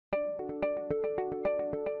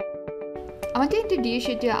I want to introduce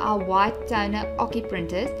you to our white toner Oki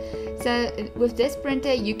printers. So with this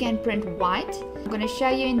printer you can print white. I'm going to show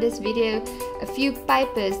you in this video a few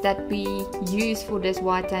papers that we use for this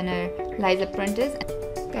white toner laser printers.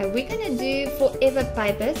 Okay, we're going to do forever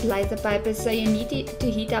papers, laser papers, so you need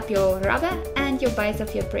to heat up your rubber and your base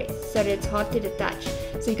of your press so that it's hot to the touch.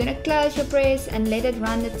 So you're going to close your press and let it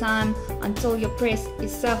run the time until your press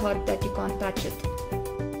is so hot that you can't touch it.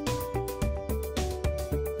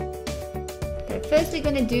 Okay, first we're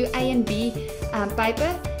going to do A and B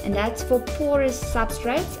paper, and that's for porous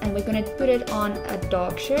substrates, and we're going to put it on a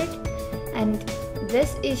dark shirt. And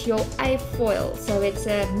this is your A foil, so it's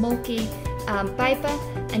a milky paper,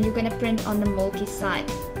 and you're going to print on the milky side,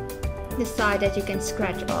 the side that you can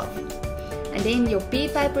scratch off. And then your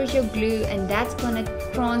Bpiper is your glue, and that's going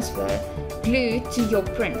to transfer glue to your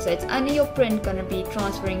print, so it's only your print going to be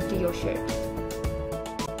transferring to your shirt.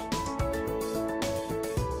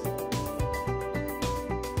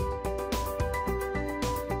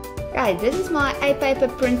 Right, this is my A paper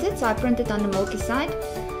printed, so I printed on the milky side,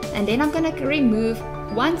 and then I'm going to remove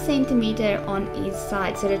 1 centimeter on each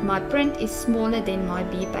side so that my print is smaller than my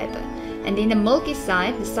Bpiper. And then the milky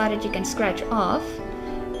side, the side that you can scratch off,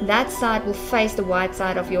 that side will face the white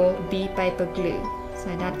side of your Bpiper glue.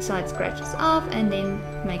 So that side scratches off and then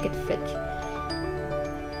make it fit.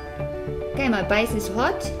 Okay, my base is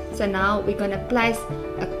hot, so now we're going to place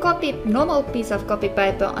a normal piece of copy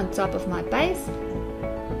paper on top of my base,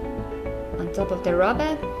 on top of the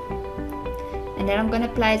rubber. And then I'm going to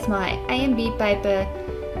place my A and B paper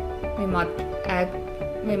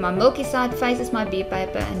where my milky side faces my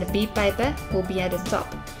Bpiper, and the Bpiper will be at the top.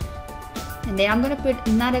 And then I'm going to put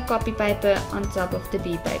another copy paper on top of the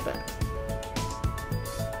Bpiper.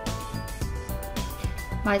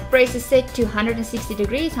 My press is set to 160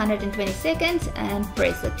 degrees, 120 seconds, and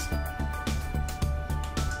press it.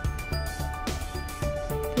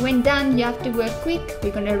 When done, you have to work quick.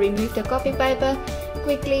 We're going to remove the copy paper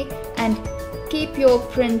quickly and keep your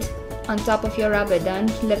print on top of your rubber.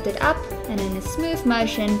 Don't lift it up, and in a smooth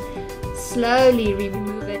motion slowly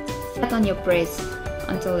remove it flat on your press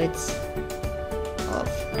until it's off.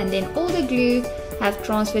 And then all the glue have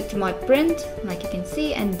transferred to my print, like you can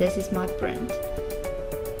see, and this is my print.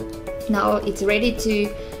 Now it's ready to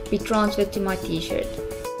be transferred to my t-shirt.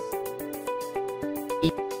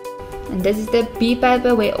 And this is the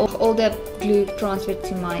Bpiper where all the glue transferred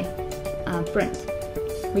to my print.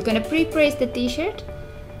 We're going to pre-press the t-shirt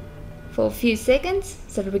for a few seconds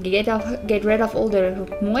so that we can get rid of all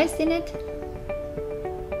the moist in it.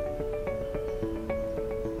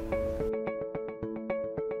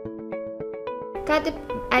 Cut the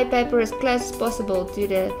A paper as close as possible to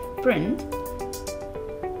the print,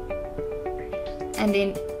 and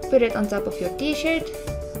then put it on top of your t-shirt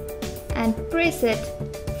and press it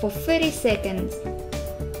for 30 seconds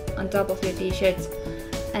on top of your t-shirts,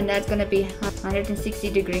 and that's going to be 160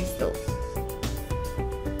 degrees still.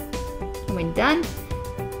 When done,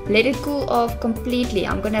 let it cool off completely.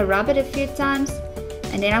 I'm going to rub it a few times,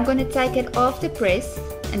 and then I'm going to take it off the press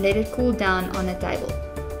and let it cool down on a table.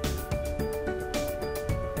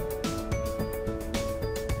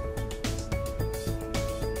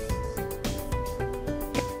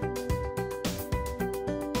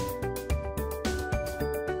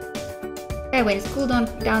 Okay, when it's cooled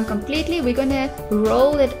down completely, we're going to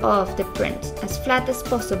roll it off the print as flat as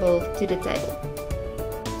possible to the table.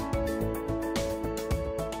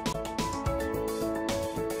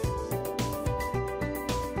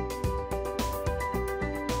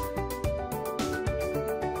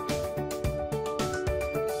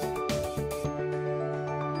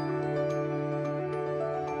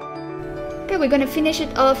 Okay, we're going to finish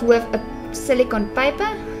it off with a silicone paper,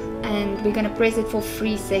 and we're going to press it for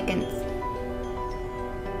 3 seconds.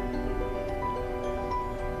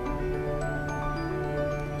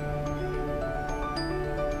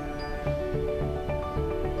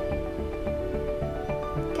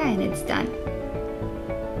 Okay, and it's done.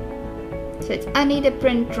 So it's only the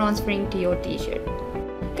print transferring to your t-shirt.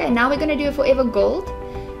 Okay, now we're going to do a forever gold.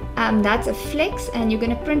 That's a flex, and you're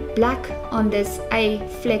going to print black on this A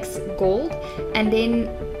flex gold, and then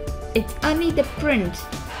it's only the print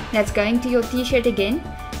that's going to your t-shirt again,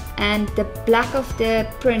 and the black of the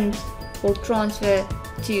print will transfer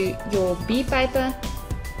to your Bpiper,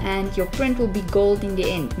 and your print will be gold in the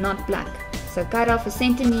end, not black. So cut off 1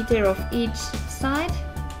 centimeter of each side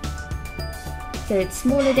so it's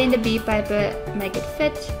smaller than the Bpiper, make it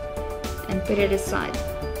fit, and put it aside.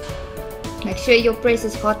 Make sure your press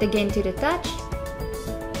is hot again to the touch.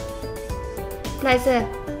 Place a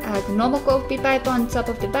normal copy paper on top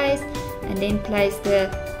of the base, and then place the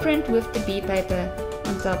print with the Bpiper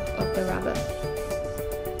on top of the rubber.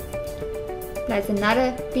 Place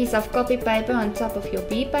another piece of copy paper on top of your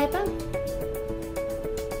Bpiper,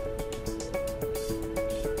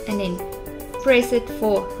 and then press it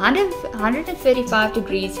for 135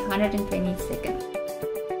 degrees, 120 seconds.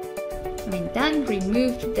 When done,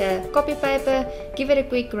 remove the copy paper, give it a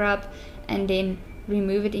quick rub, and then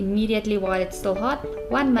remove it immediately while it's still hot.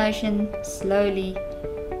 One motion, slowly,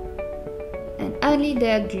 and only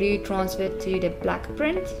the glue transferred to the black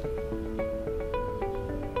print.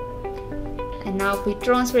 And now if we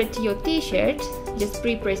transfer it to your t-shirt, just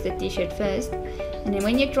pre-press the t-shirt first, and then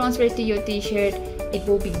when you transfer it to your t-shirt, it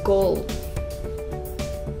will be gold.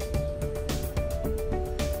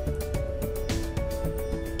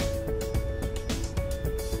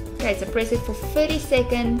 Okay, so press it for 30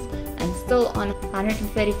 seconds and still on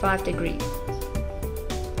 135 degrees.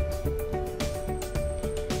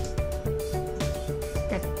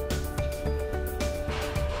 Okay.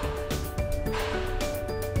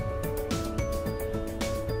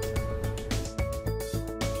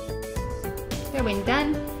 Okay, when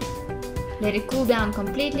done, let it cool down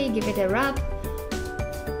completely, give it a rub,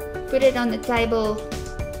 put it on the table,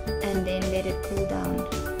 and then let it cool down.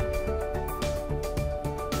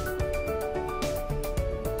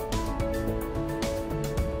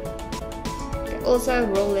 Also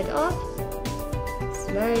roll it off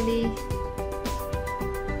slowly,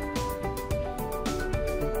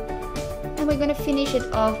 and we're going to finish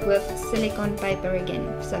it off with silicone paper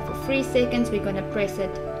again. So for 3 seconds we're going to press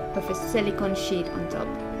it with a silicone sheet on top.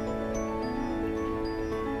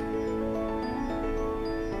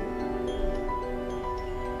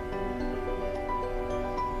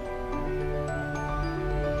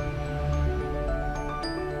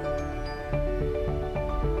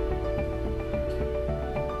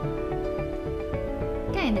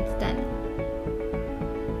 And it's done.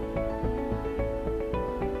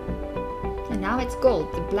 And now it's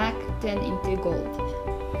gold. The black turned into gold.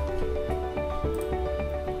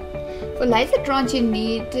 For laser trans, you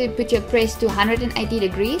need to put your press to 180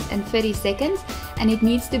 degrees and 30 seconds, and it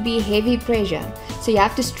needs to be heavy pressure. So you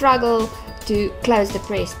have to struggle to close the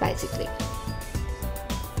press basically.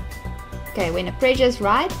 Okay, when the pressure is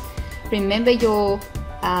right, remember your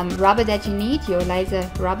rubber that you need, your laser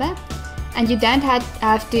rubber. And you don't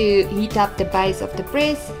have to heat up the base of the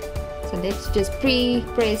press. So let's just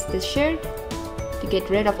pre-press the shirt to get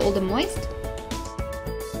rid of all the moist.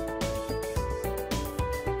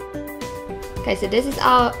 Okay, so this is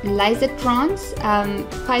our laser trans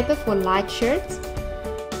paper for light shirts.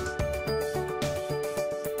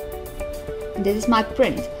 And this is my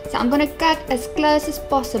print. So I'm going to cut as close as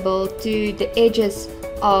possible to the edges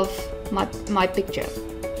of my picture.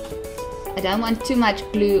 I don't want too much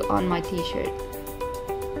glue on my t-shirt.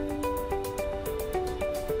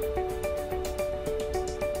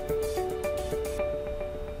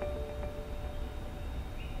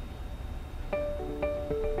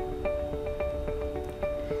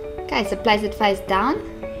 Okay, so place it face down.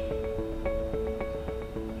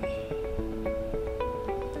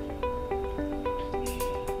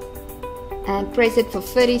 And press it for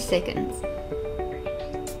 30 seconds.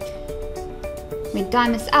 When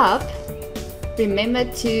time is up, remember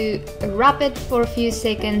to rub it for a few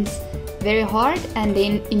seconds very hard and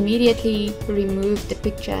then immediately remove the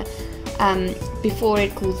picture before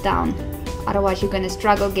it cools down. Otherwise you're going to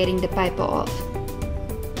struggle getting the paper off.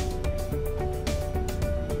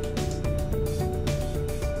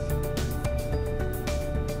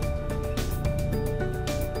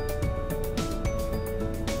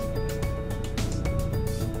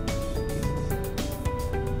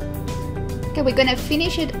 Okay, we're going to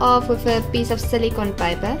finish it off with a piece of silicone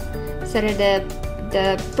paper so that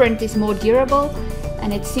the print is more durable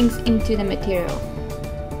and it sinks into the material.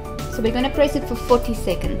 So we're going to press it for 40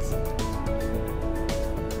 seconds.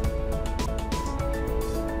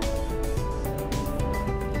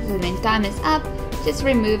 So when time is up, just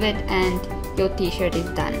remove it and your t-shirt is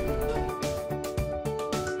done.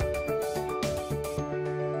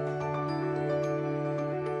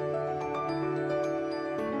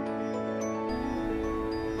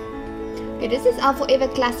 Okay, this is our Forever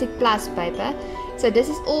Classic Plus paper. So this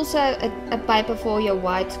is also a paper for your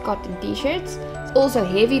white cotton t-shirts. It's also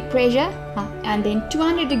heavy pressure, and then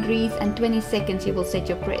 200 degrees and 20 seconds you will set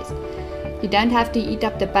your press. You don't have to heat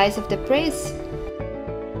up the base of the press.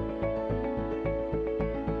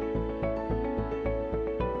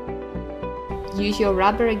 Use your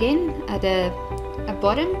rubber again at the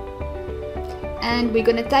bottom. And we're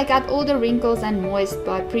going to take out all the wrinkles and moist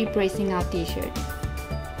by pre-pressing our t-shirt.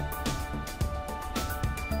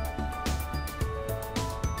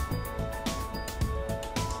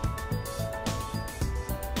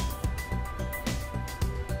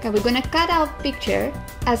 Okay, we're going to cut our picture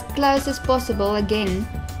as close as possible again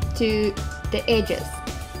to the edges.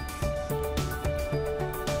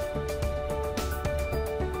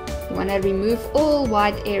 You want to remove all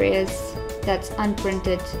white areas that's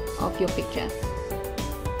unprinted of your picture.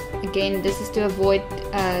 Again, this is to avoid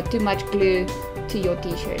too much glue to your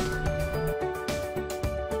t-shirt.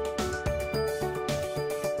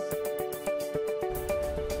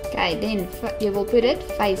 Okay, then you will put it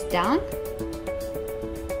face down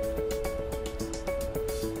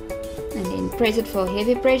and then press it for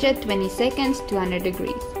heavy pressure, 20 seconds, 200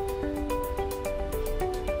 degrees.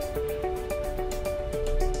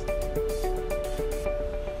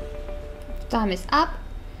 Time is up,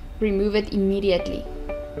 remove it immediately.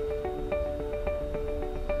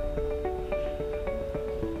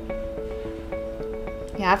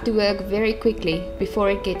 You have to work very quickly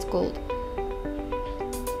before it gets cold.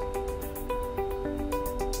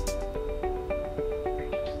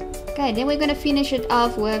 Okay, then we're going to finish it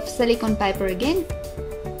off with silicone paper again,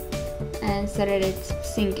 and so that it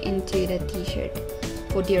sinks into the t-shirt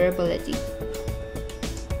for durability.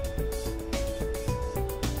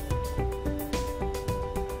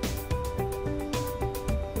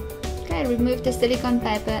 Okay, remove the silicone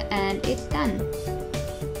paper and it's done.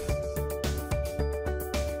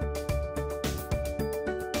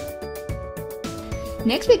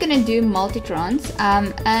 Next we're going to do multitrans,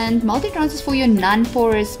 and multitrans is for your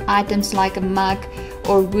non-porous items like a mug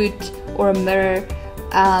or wood or a mirror,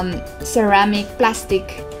 ceramic,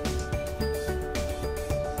 plastic.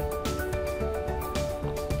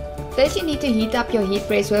 First you need to heat up your heat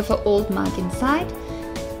press with an old mug inside.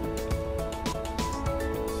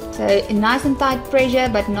 So a nice and tight pressure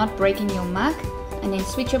but not breaking your mug, and then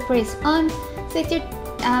switch your press on. Set your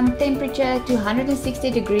temperature to 160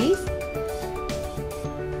 degrees.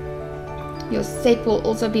 Your set will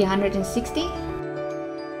also be 160,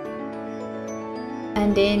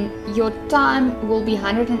 and then your time will be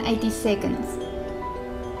 180 seconds.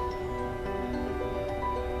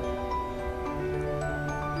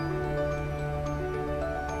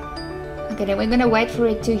 Okay, then we're going to wait for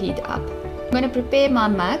it to heat up. I'm going to prepare my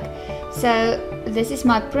mug. So this is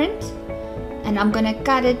my print, and I'm going to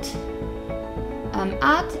cut it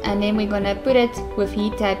out, and then we're going to put it with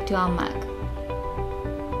heat tape to our mug.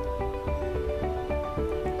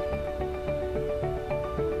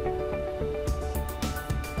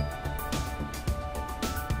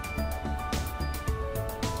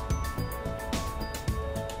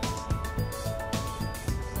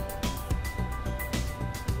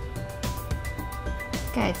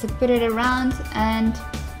 Okay, so put it around and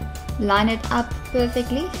line it up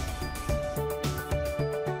perfectly.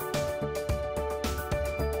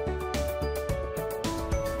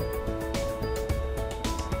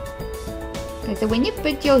 Okay, so when you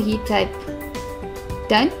put your heat tape,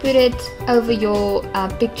 don't put it over your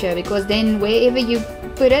picture, because then wherever you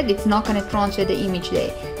put it, it's not going to transfer the image there.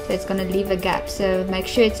 So it's going to leave a gap. So make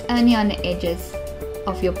sure it's only on the edges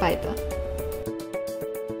of your paper.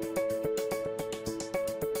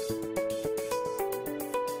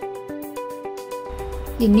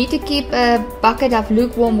 You need to keep a bucket of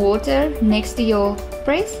lukewarm water next to your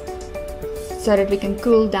press so that we can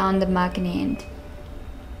cool down the mug in the end.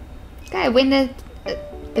 Okay, when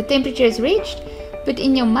the temperature is reached, put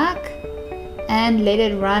in your mug and let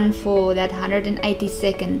it run for that 180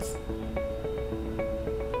 seconds.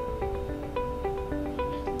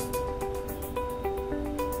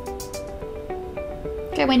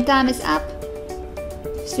 Okay, when time is up,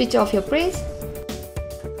 switch off your press.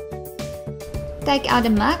 Take out the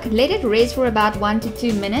mug, let it rest for about 1 to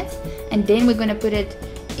 2 minutes, and then we're going to put it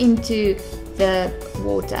into the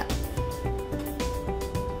water.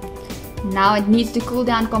 Now it needs to cool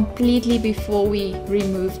down completely before we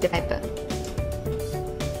remove the paper.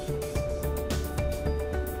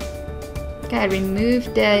 Okay,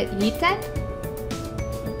 remove the heat tape.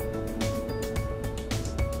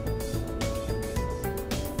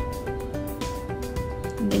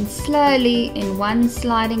 And then slowly, in one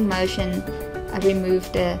sliding motion, I remove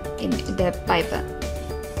the paper.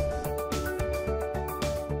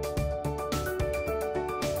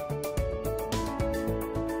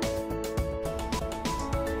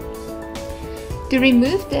 To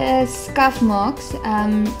remove the scuff marks,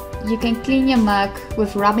 you can clean your mug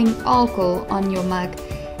with rubbing alcohol on your mug,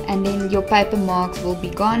 and then your paper marks will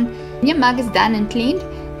be gone. When your mug is done and cleaned,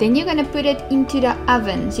 then you're going to put it into the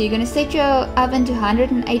oven. So you're going to set your oven to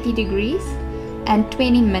 180 degrees and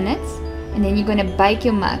 20 minutes. And then you're going to bake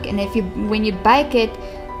your mug, and when you bake it,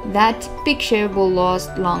 that picture will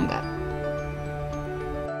last longer.